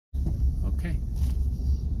Okay.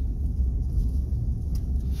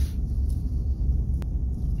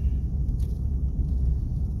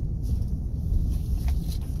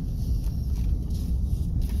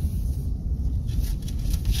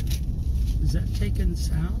 Is that taking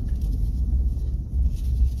sound?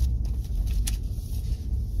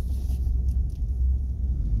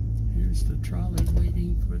 Here's the trolley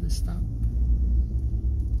waiting for the stop.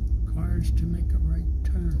 Cars to make a right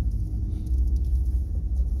turn.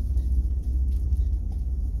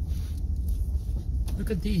 Look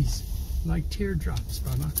at these, like teardrops,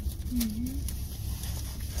 Mama. Mm-hmm.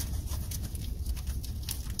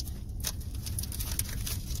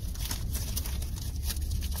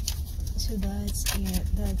 So that's it.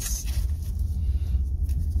 That's.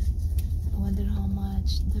 I wonder how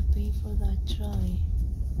much they pay for that trolley.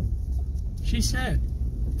 She said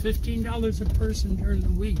 $15 a person during the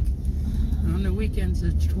week. And on the weekends,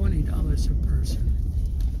 it's $20 a person.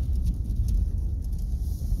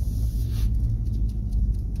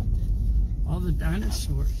 All the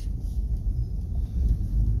dinosaurs.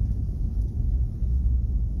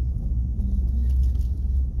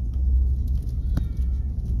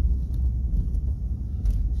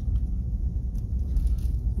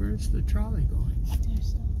 Where's the trolley going?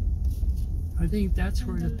 There's I think that's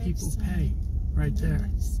where the people pay. Right there.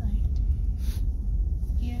 Left side.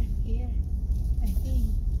 Here. I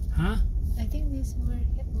think. Huh? I think this is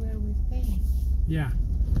where we pay. Yeah.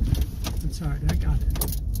 That's all right. I got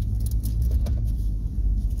it.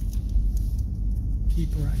 Keep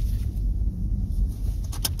right.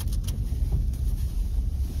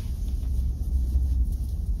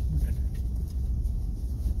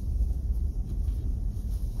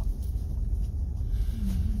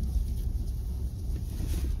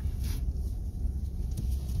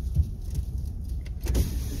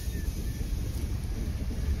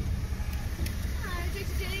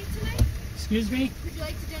 Excuse me? Would you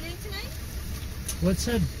like to donate tonight? What's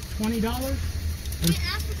that? $20? You can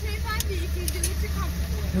ask for 25, but you can do what you're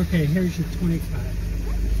comfortable with. Okay, here's your 25.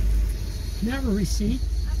 You have a receipt?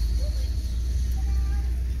 Absolutely.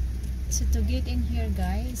 So to get in here,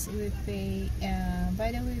 guys, we pay.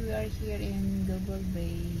 By the way, we are here in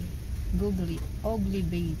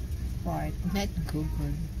Oglebay part, not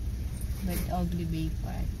Google, but Oglebay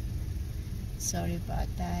part. Sorry about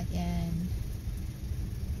that, and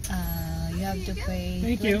you have to pay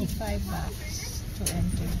Thank you. $25 to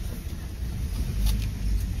enter.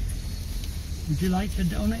 Would you like to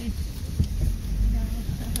donate? No.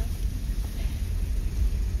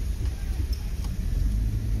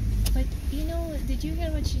 But you know, did you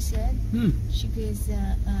hear what she said? She goes,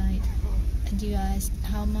 do you ask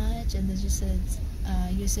how much? And then she said,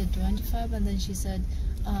 you said 25, and then she said,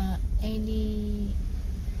 any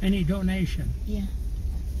donation. Yeah.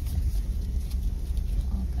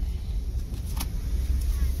 Okay.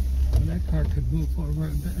 Well, that car could move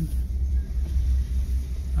forward a bit.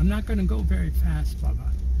 I'm not going to go very fast,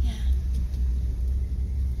 Baba. Yeah.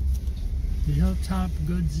 The Hilltop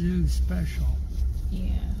Good Zoo Special.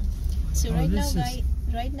 Yeah. So Oh, right now, this is- guys,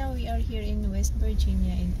 right now we are here in West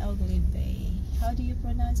Virginia in Oglebay. How do you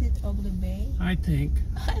pronounce it? Oglebay? I think.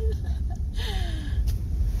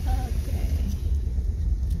 Okay.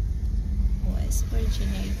 West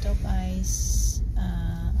Virginia, it took us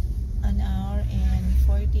an hour and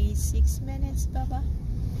 46 minutes, Baba.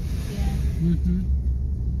 Yeah. Mm-hmm.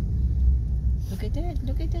 Look at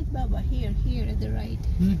that, Baba. Here at the right.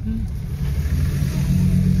 Mm-hmm.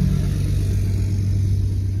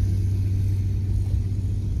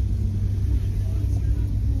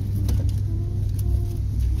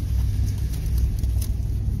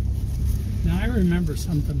 Now I remember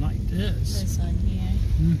something like this. This one here.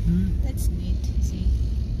 Mm-hmm. That's neat, see?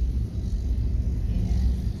 Yeah.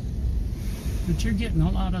 But you're getting a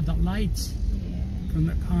lot of the lights Yeah. from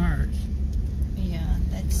the cars. Yeah,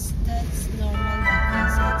 that's normal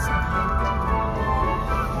because it's night.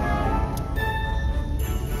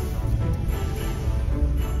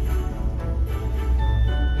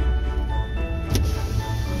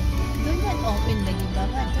 Don't open lagi,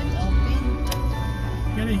 Baba. Don't open.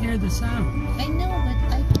 You gotta hear the sound. I know, but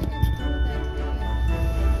I cannot do that here.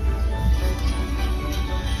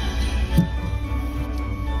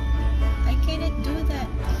 I cannot do that.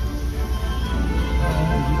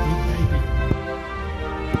 Oh, you big baby.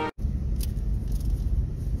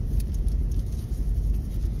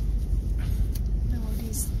 No,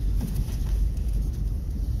 this.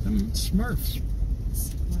 Them Smurfs.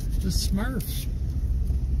 The Smurfs.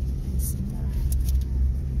 It's more.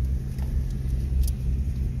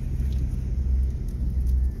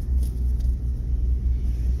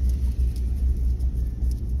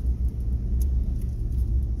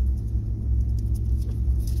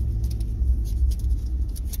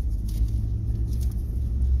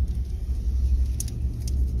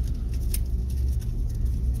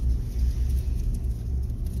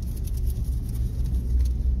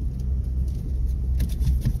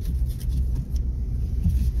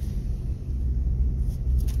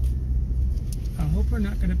 we're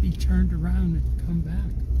not going to be turned around and come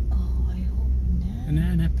back. Oh, I hope not. And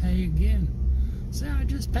then I pay again. So I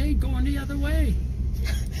just paid going the other way.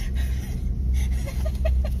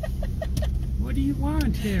 What do you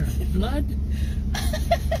want here? Blood?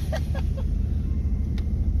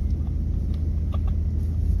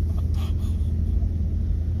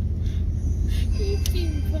 You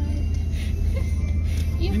feel bad.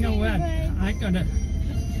 You know what? I gotta...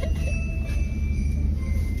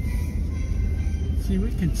 See,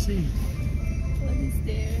 we can see. What is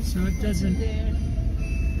there? So it doesn't... There.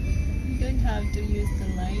 You don't have to use the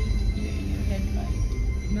light, your headlight.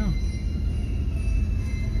 No.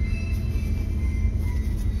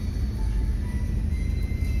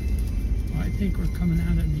 Well, I think we're coming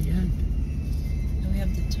out in the end. Do we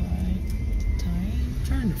have the time?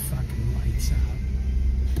 Turn the fucking lights out.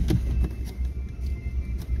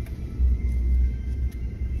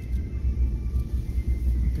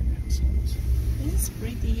 Look at assholes. This is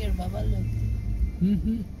pretty here, Baba. Look.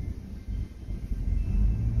 Mm-hmm.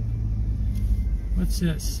 What's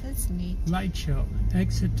this? That's neat. Light show.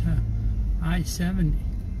 Exit to I-70.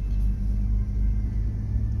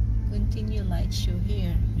 Continue light show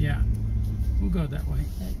here. Yeah. We'll go that way.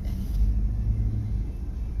 Okay.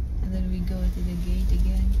 And then we go to the gate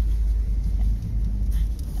again.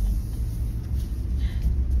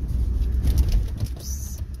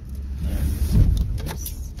 Oops.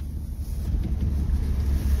 Oops.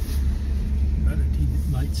 Better keep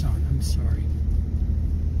the lights on. I'm sorry.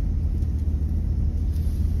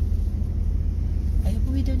 I hope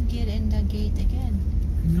we don't get in the gate again.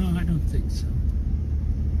 No, I don't think so.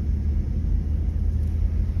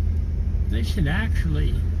 They should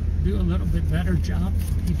actually do a little bit better job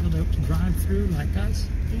for people that drive through like us,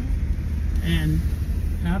 and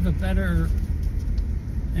have a better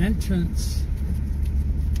entrance.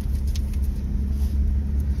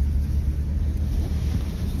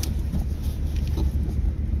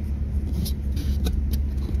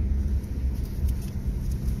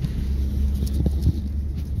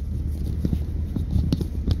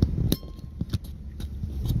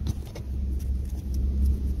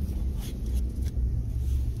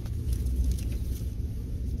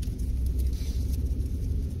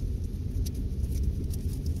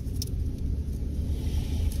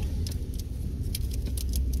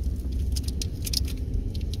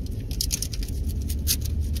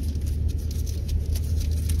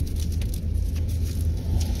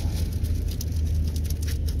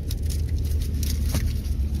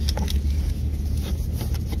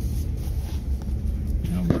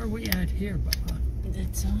 Now, where are we at here, Baba? The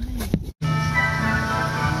time.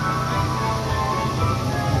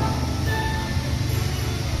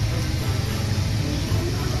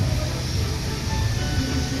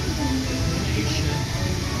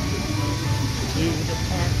 To the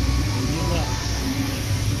park on the left.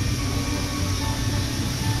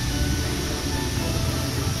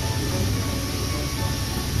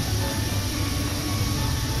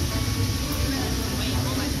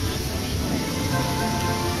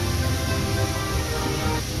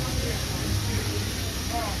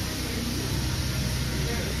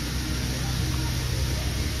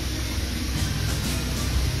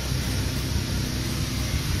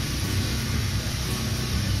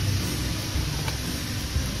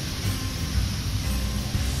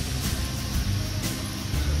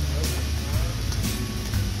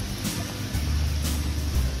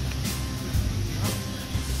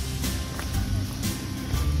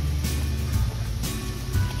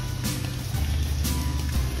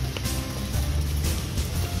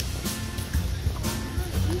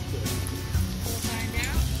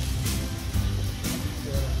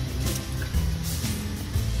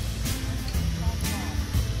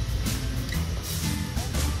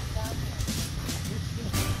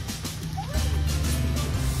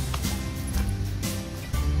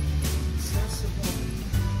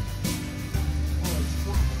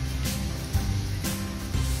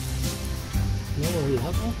 Lower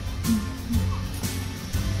level?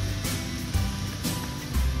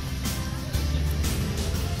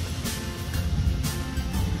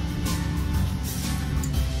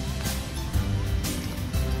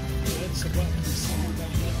 That's about the song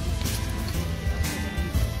down there.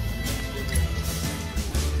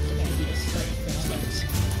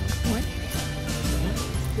 What?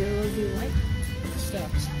 There will be what?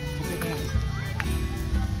 Steps to go down.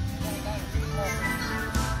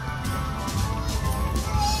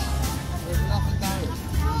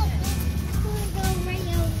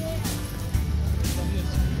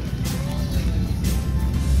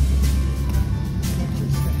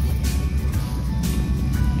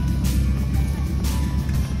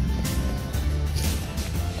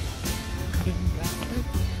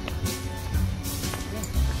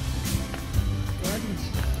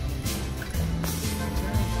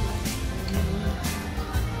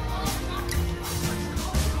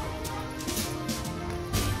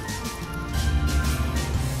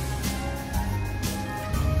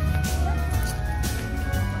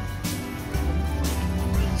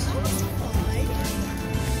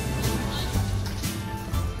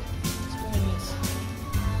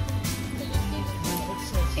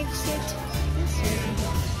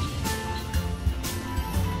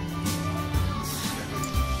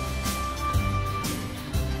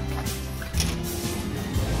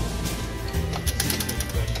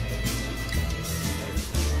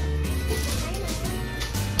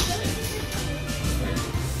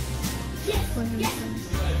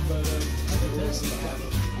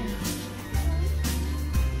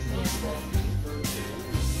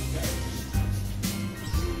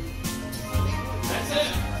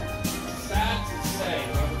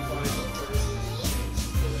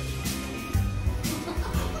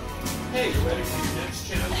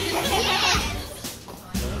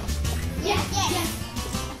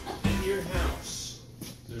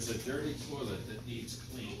 a dirty toilet that needs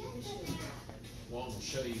clean. One will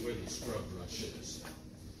show you where the scrub brush is.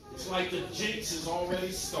 It's like the jinx has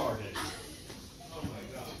already started. Oh my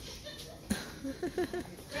gosh.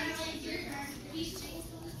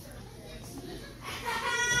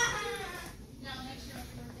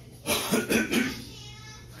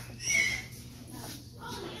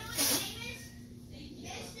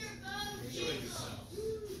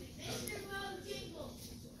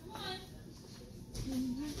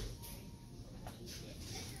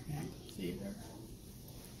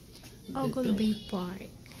 Oglebay Park.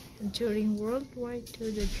 During World War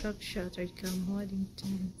II, the truck sheltered Camp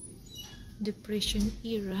Waddington. Depression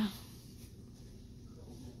era.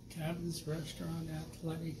 Cabins, restaurant,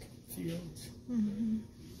 athletic fields.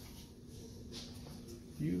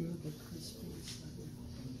 View of the Christmas.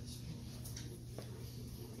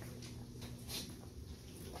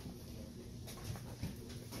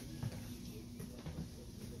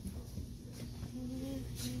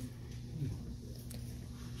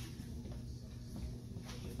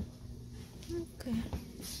 Okay.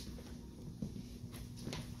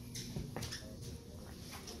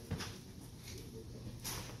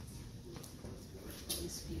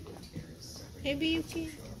 Maybe you can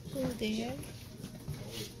go there.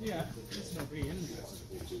 Yeah, there's nobody in there.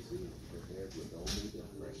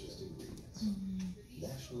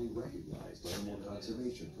 Nationally recognized animal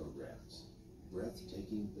conservation programs,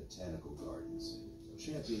 breathtaking botanical gardens,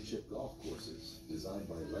 championship golf courses designed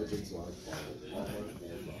by legends like Palmer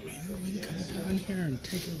and We can come down here and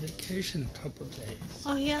take a vacation a couple of days.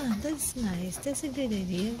 Oh yeah, that's nice. That's a good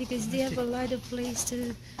idea because they have a lot of place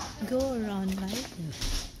to go around, right?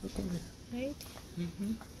 Look over there. Right?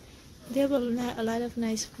 They have a lot of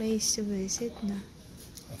nice place to visit now.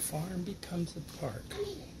 A farm becomes a park.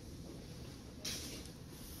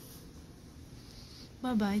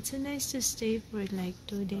 Baba, it's so nice to stay for like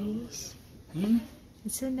 2 days.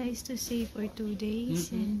 It's so nice to stay for 2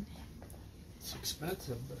 days and It's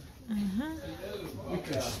expensive, but uh-huh. we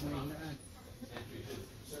can swing that.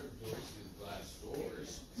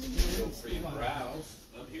 Feel free to browse.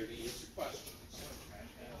 I'm here to answer questions.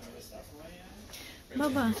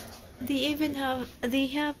 Baba, they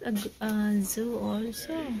have a zoo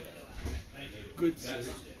also. Good zoo.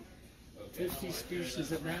 50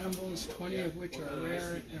 species of animals, 20 of which are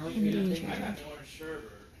rare or endangered.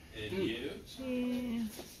 And you? Yeah.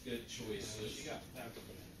 Good choices.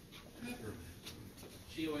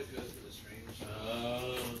 She always goes for the strange.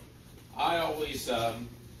 I always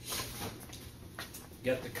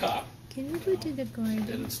get the cup, Can we go to the garden?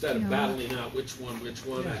 and instead of No. battling out which one, I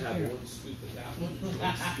have one scoop of that one,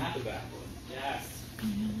 one scoop of that one. Yes.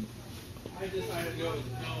 I decided to go with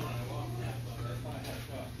the cone, and I walked that one. That's why I had a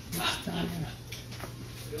cup. It's time.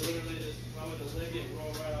 You literally just throw it to lick it,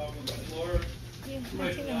 roll right off on the floor. Yeah,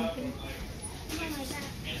 Right okay, up, okay. like,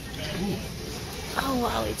 Oh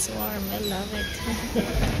wow, it's warm. I love it.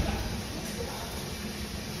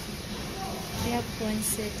 They have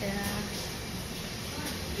poinsettia.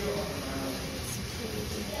 It's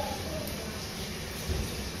pretty.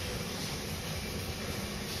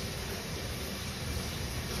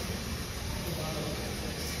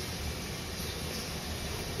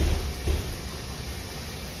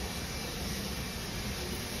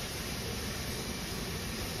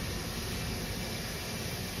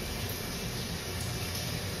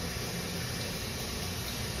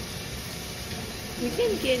 We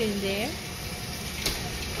can get in there.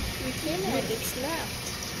 We cannot, it's locked.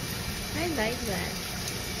 I like that.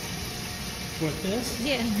 With this?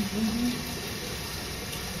 Yeah.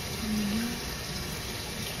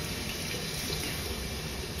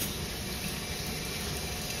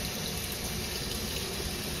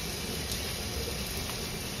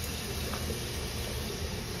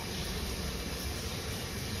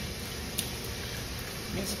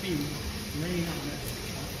 Must be rain on it.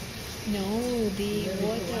 No, the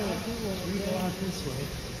water. We go out this way.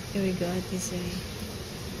 Here we go, this way.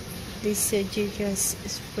 They said you just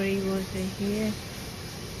spray water here.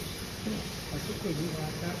 I think we go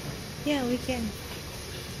out that way. Yeah, we can.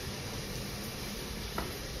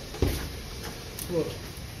 Look.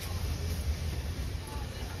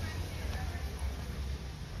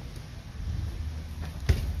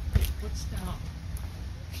 What's down?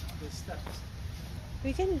 The steps.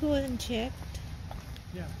 We can go and check.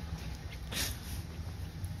 Yeah.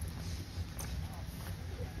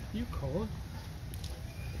 You cold?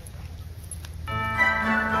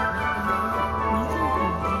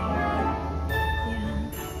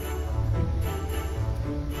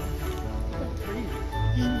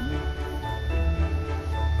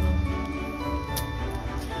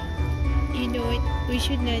 You know what? We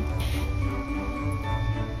should not.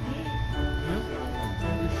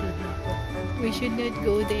 We should not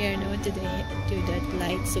go there, no, to that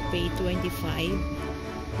light. So pay 25.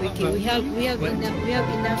 We have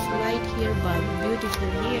enough light here, but beautiful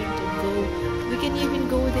here to go. We can even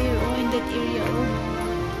go there, in that area,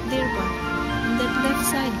 there, but on that left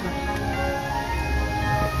side, but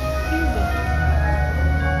here, but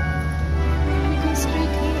we go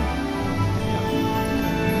straight here.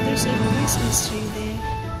 There's a Christmas tree there.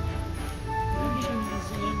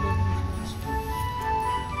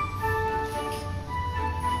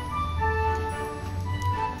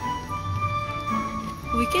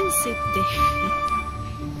 We can sit there.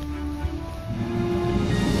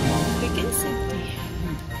 We can sit there.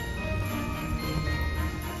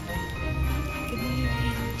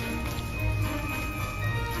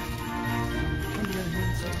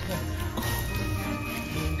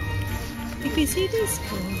 Because it is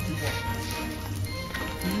cold.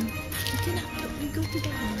 We go to the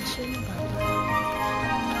mansion,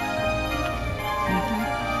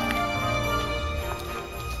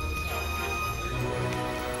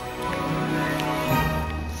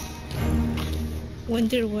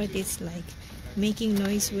 Wonder what it's like making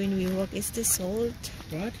noise when we walk. Is the salt?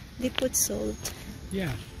 What? They put salt.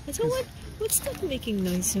 Yeah. So what's that making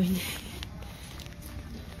noise when?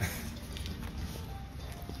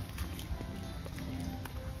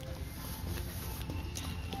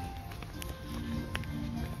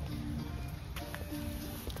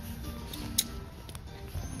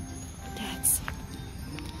 That's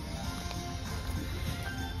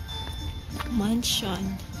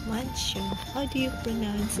mansion. Mansion. How do you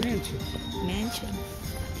pronounce it? Mansion. Mansion.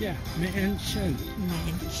 Yeah, mansion.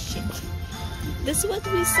 Mansion. That's what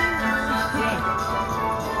we say.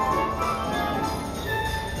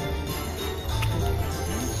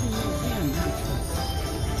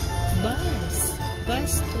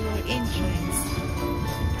 Bus tour entrance.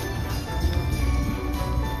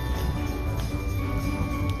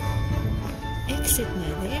 Exit na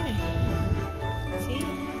there. See?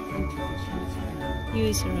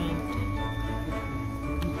 Use around.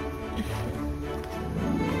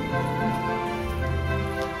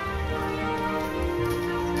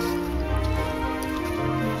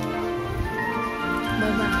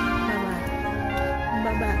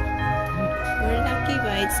 Baba. We're lucky,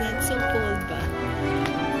 but it's not so cold, but.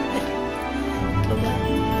 Baba.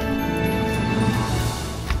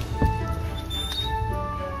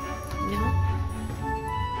 No?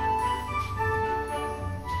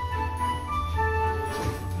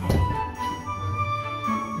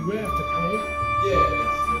 Do we have to pay? Yeah,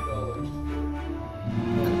 it's $2.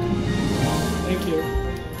 Thank you.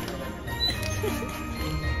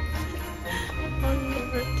 Oh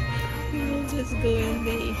Lord, we will just go in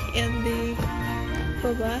the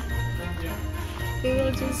Baba. We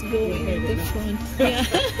will just go in the front. Yeah,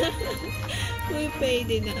 we paid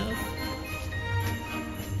enough.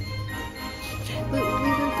 We will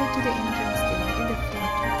go to the entrance there in the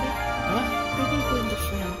front. Okay? Huh? We will go in the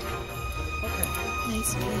front. Okay.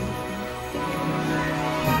 Nice view in the front.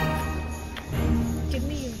 Give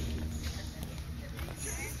me your.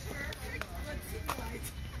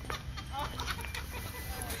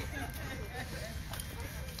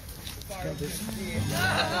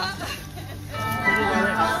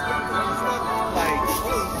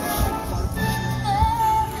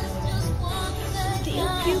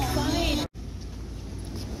 Thank you, fine.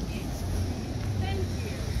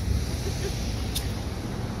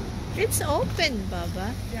 It's open,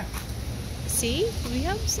 Baba. Yeah. See, we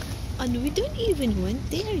have, and we don't even went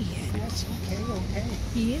there yet. That's okay, okay.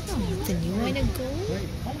 Yeah, then you wanna go? Wait,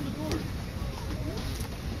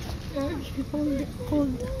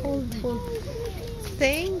 hold the door. Hold.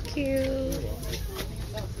 Thank you.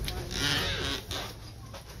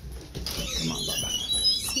 Come on, Baba.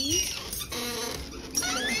 See?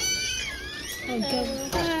 Okay,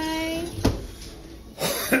 bye.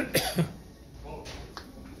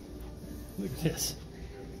 Look at this.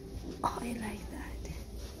 Oh, I like that.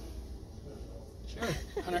 Sure,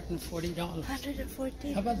 $140.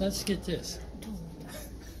 140. How about let's get this?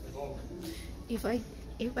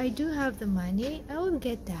 If I do have the money, I will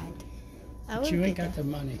get that. But you ain't got the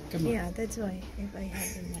money. Come on. Yeah, that's why. If I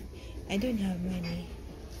have the money, I don't have money.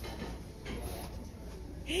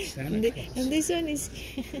 Santa Claus. And this one is.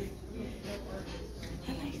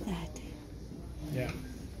 I like that. Yeah.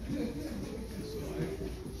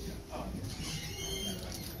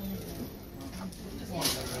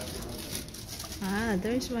 Ah,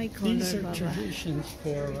 there's my color, These are Baba. traditions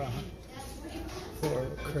for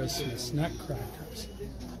Christmas, nutcrackers.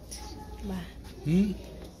 Ba, Hmm?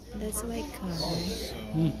 that's my color.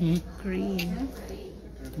 Mm-hmm. Green.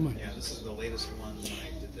 Come on. Yeah, this is the latest one.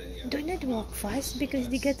 I did the. Do not walk fast because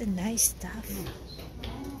they got the nice stuff.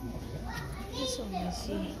 That's all I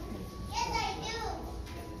see.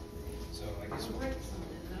 So I guess we'll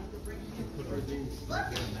put our right there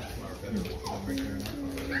in that flower bed. We'll put them right there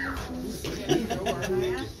in that flower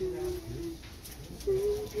bed.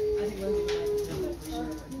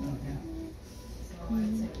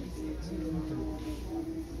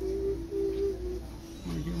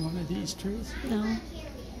 Want to get one of these trees? No,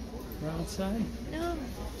 We're outside. no.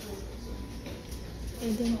 I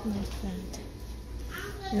don't like that.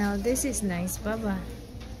 Now this is nice, Baba.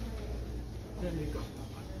 There you go.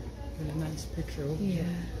 Get a nice picture over Yeah. here.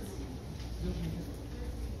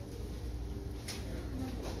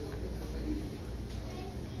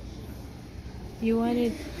 You want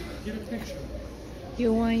it? Get a picture.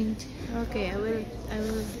 You want? Okay, I will.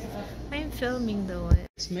 I'm filming though.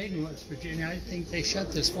 It's made in West Virginia. I think they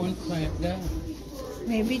shut this one plant down.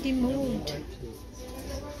 Maybe they moved.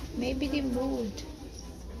 Maybe they moved.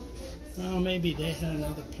 Well, maybe they had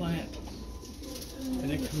another plant.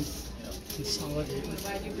 And it consolidated.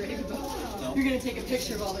 You're gonna take a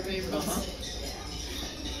picture of all the rainbows.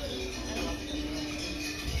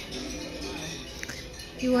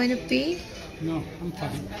 You want to pee? No, I'm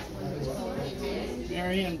fine.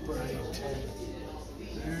 Merry and bright.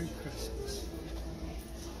 Merry Christmas.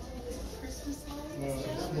 Well,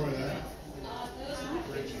 it's more than that.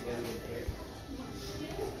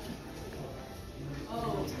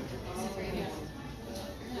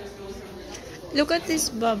 Look at this,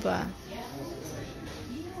 Baba.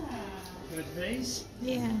 Good vase?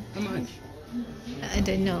 Yeah. How much? I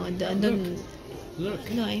don't know. Don't.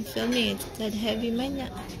 Look. No, I'm filming it. That heavy man.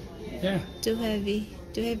 Yeah. Too heavy.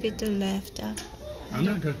 Too heavy to lift up. I'm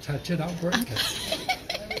not going to touch it. I'll break it.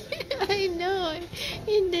 I know.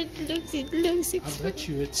 And it looks I'll expensive. bet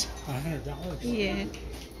you it's $100. Yeah.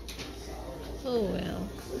 Oh well.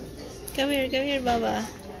 Come here, Baba.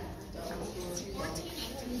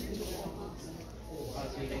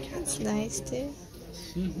 It's nice too.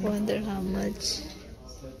 Mm-hmm. Wonder how much.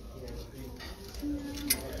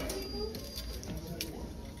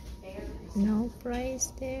 No price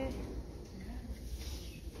there.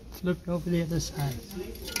 Look over the other side.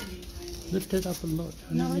 Lift it up and look.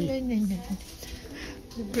 No. Underneath.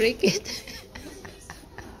 Break it.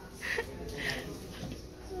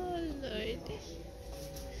 Oh Lord.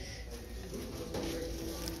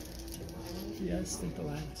 Yes, the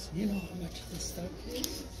glass. You know how much this stuff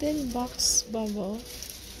is? $10, Baba.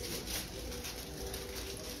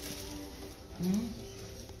 Hmm?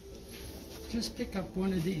 Just pick up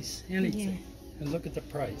one of these, anything, and look at the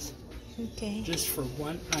price. Okay. Just for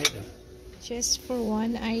one item Just for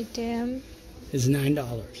one item, is $9.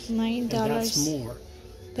 $9. And that's more.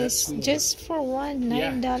 This more. just for one,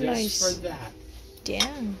 $9. Yeah, just for that.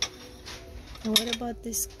 Damn. And what about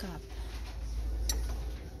this cup?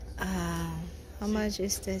 How much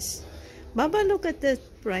is this? Baba, look at the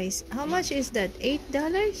price. How much is that? $8?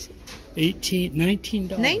 $19.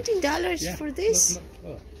 $19 Yeah, for this?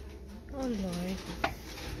 Look. Oh Lord.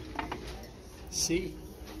 See?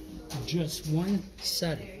 Just one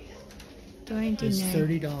setting 29. is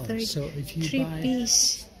 $30. So if you Three buy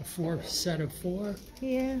piece. a set of 4,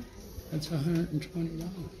 Yeah. that's $120.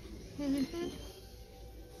 Mm-hmm.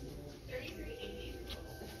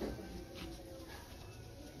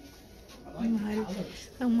 Ang mahal.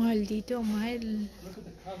 Ang mahal dito. Ang mahal. Look at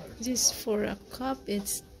the colors. Just for a cup,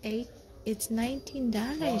 it's $19.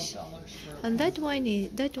 And that one is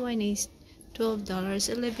 $12.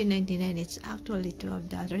 $11.99. It's actually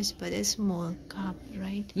 $12, but a small cup,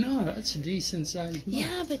 right? No, that's a decent size mug.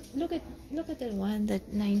 Yeah, but look at the one that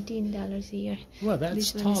 $19 here. Well, that's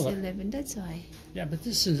This one taller. is $11. That's why. Yeah, but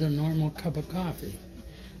this is a normal cup of coffee.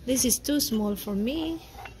 This is too small for me.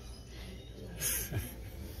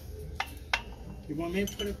 You want me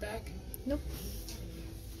to put it back? Nope.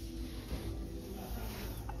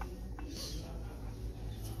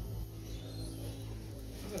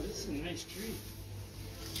 Oh, this is a nice tree.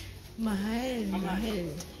 Mahal, How much? mahal.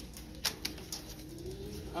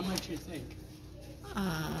 How much you think?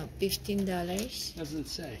 $15. Doesn't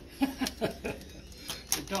say.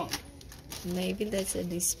 It don't. Maybe that's a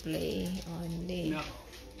display only. No.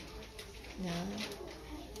 No?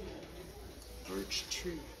 Birch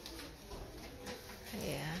tree.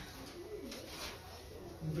 Yeah.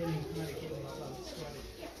 I'm getting sweaty.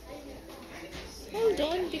 Hold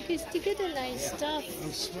on, because they got a nice stuff.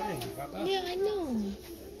 I'm sweating, Papa. Yeah, I know.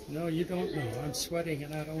 No, you don't know. I'm sweating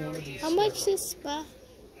and I don't want to be How sweaty. much is pa?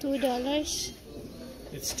 $2?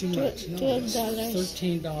 It's too much. No, it's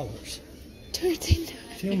 $12. $13. $13.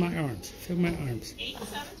 Feel my arms. Feel my arms.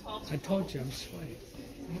 I told you I'm sweating.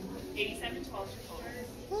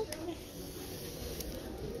 8712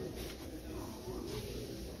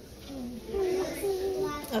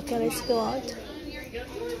 Okay, let's go out.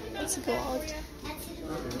 Let's go out.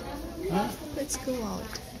 Huh? Let's go out.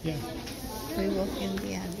 Yeah. We walk in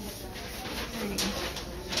the alley.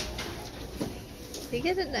 They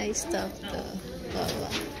get a nice stuff though. Baba.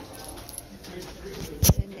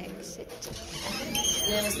 An exit.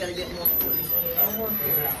 Nana's gotta get more food.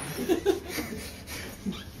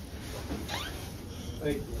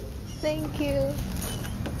 Thank you.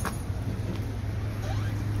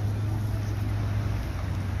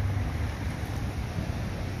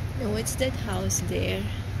 No, what's that house there?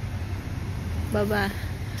 Baba.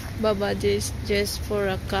 Baba, just for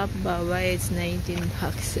a cup, Baba, it's $19.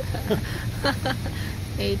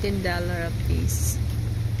 $18 a piece.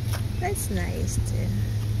 That's nice too.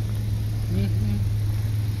 Mm-hmm.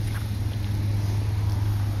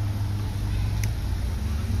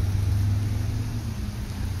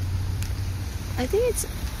 I think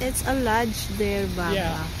it's a lodge there, Baba.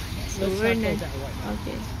 Yeah. So Let's we're not go not. that way.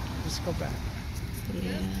 Okay. Let's go back.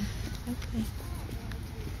 Yeah. Okay.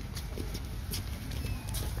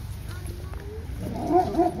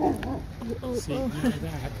 Oh, See, oh. none of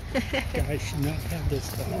that. Guy should not have this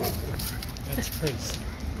dog. That's crazy.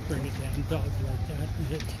 Bring it down dog like that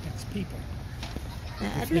and it attacks people.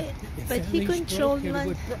 But he controlled it one.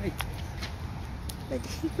 would break. But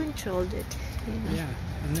he controlled it. You know? Yeah,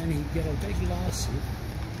 and then he'd get a big lawsuit.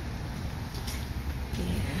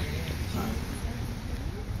 Yeah.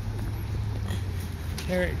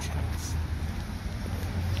 Carriage house.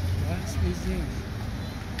 Glass museum.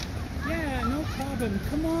 Yeah, no problem.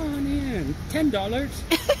 Come on in. $10. $10.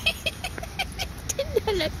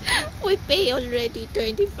 We pay already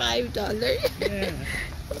 $25. Yeah.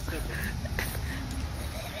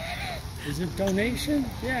 Is it donation?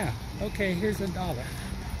 Yeah. Okay, here's $1.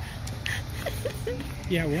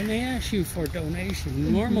 Yeah, when they ask you for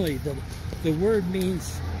donation, normally the word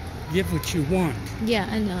means give what you want. Yeah,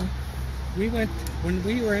 I know. We went, when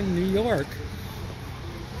we were in New York,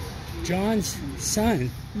 John's son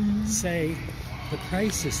say the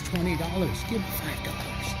price is $20. Give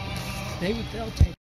 $5. They'll take